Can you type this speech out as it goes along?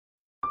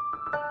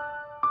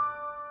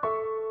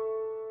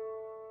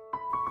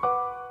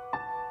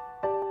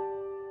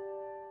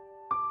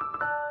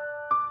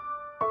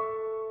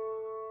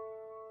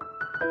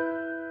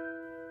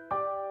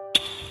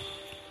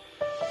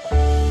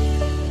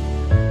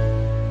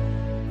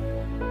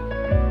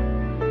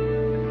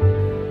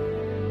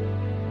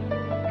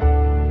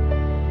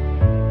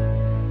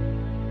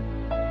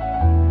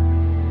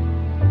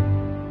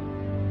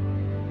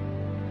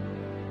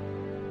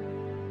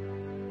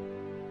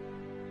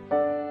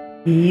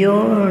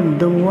You're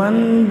the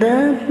one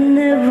that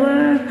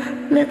never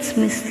lets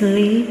me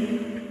sleep.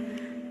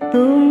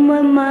 To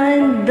my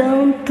mind,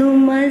 down to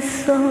my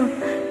soul,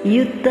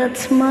 you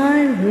touch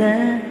my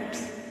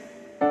lips.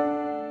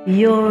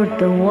 You're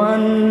the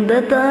one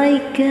that I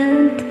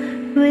can't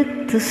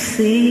wait to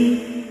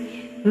see.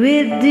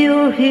 With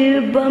you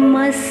here by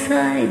my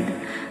side,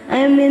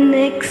 I'm in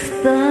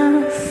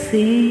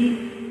ecstasy.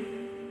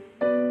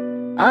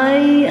 I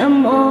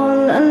am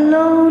all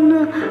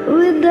alone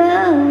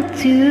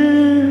without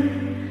you.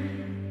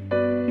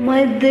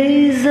 My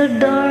days are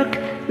dark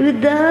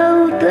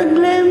without a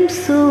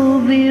glimpse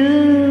of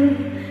you.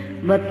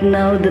 But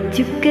now that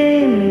you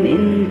came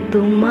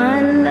into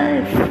my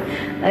life,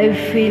 I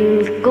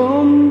feel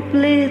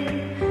complete.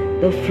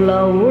 The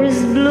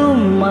flowers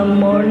bloom, my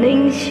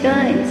morning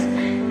shines,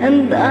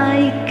 and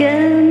I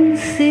can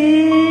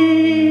see.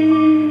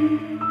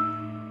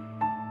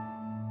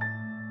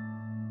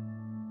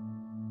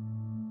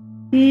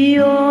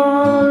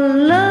 Your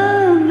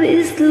love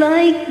is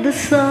like the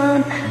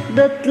sun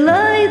that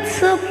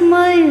lights up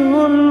my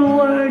whole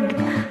world.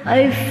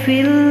 I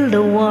feel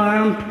the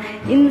warmth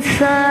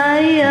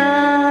inside.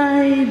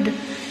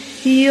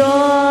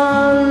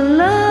 Your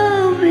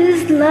love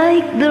is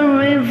like the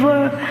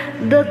river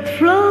that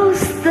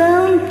flows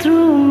down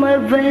through my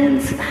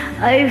veins.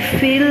 I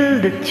feel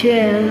the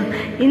chill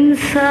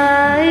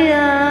inside.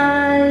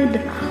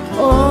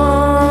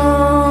 Oh,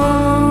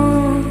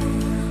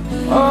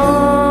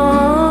 oh.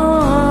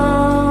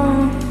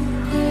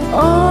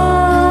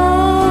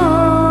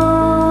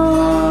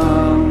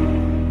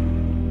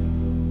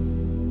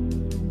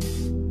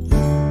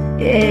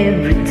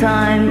 Every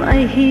time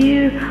I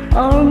hear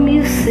our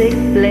music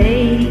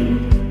play,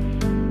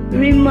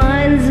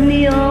 reminds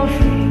me of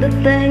the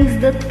things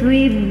that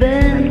we've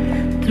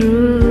been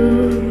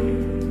through.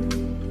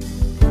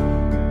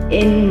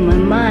 In my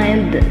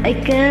mind, I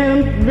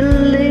can't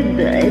believe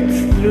it's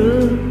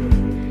true,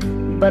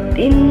 but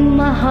in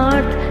my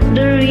heart,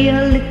 the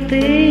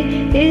reality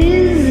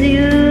is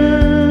you.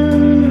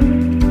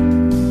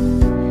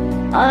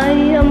 I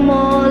am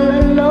all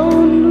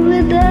alone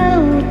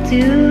without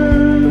you.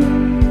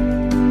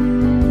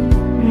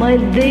 My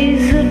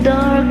days are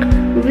dark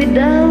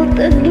without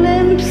a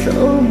glimpse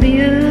of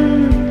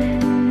you.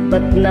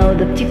 But now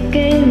that you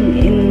came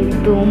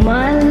into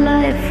my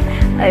life,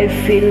 I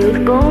feel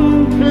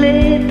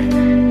complete.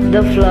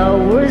 The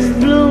flowers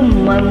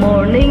bloom, my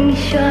morning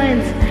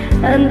shines,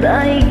 and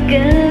I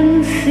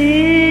can see.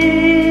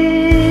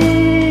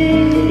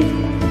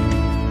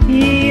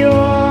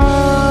 Your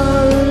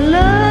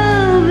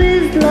love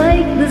is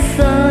like the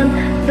sun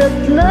that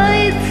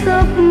lights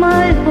up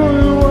my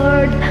whole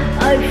world.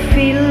 I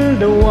feel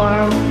the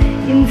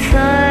warmth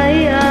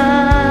inside.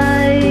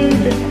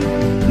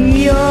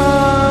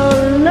 Your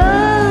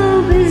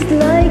love is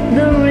like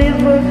the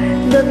river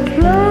that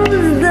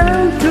flows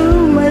down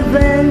through my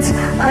veins.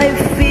 I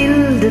feel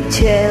the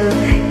chill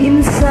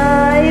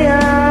inside.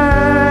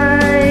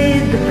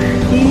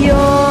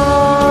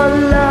 Your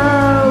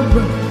love,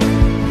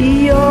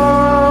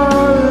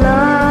 your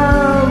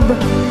love,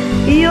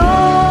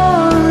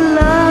 your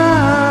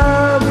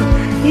love,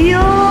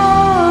 your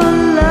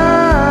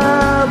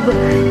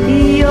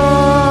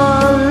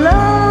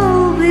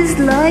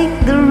like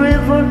the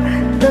river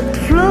that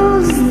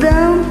flows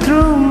down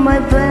through my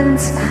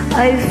veins.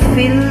 I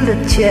feel the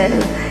chill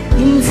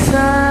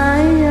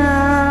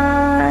inside.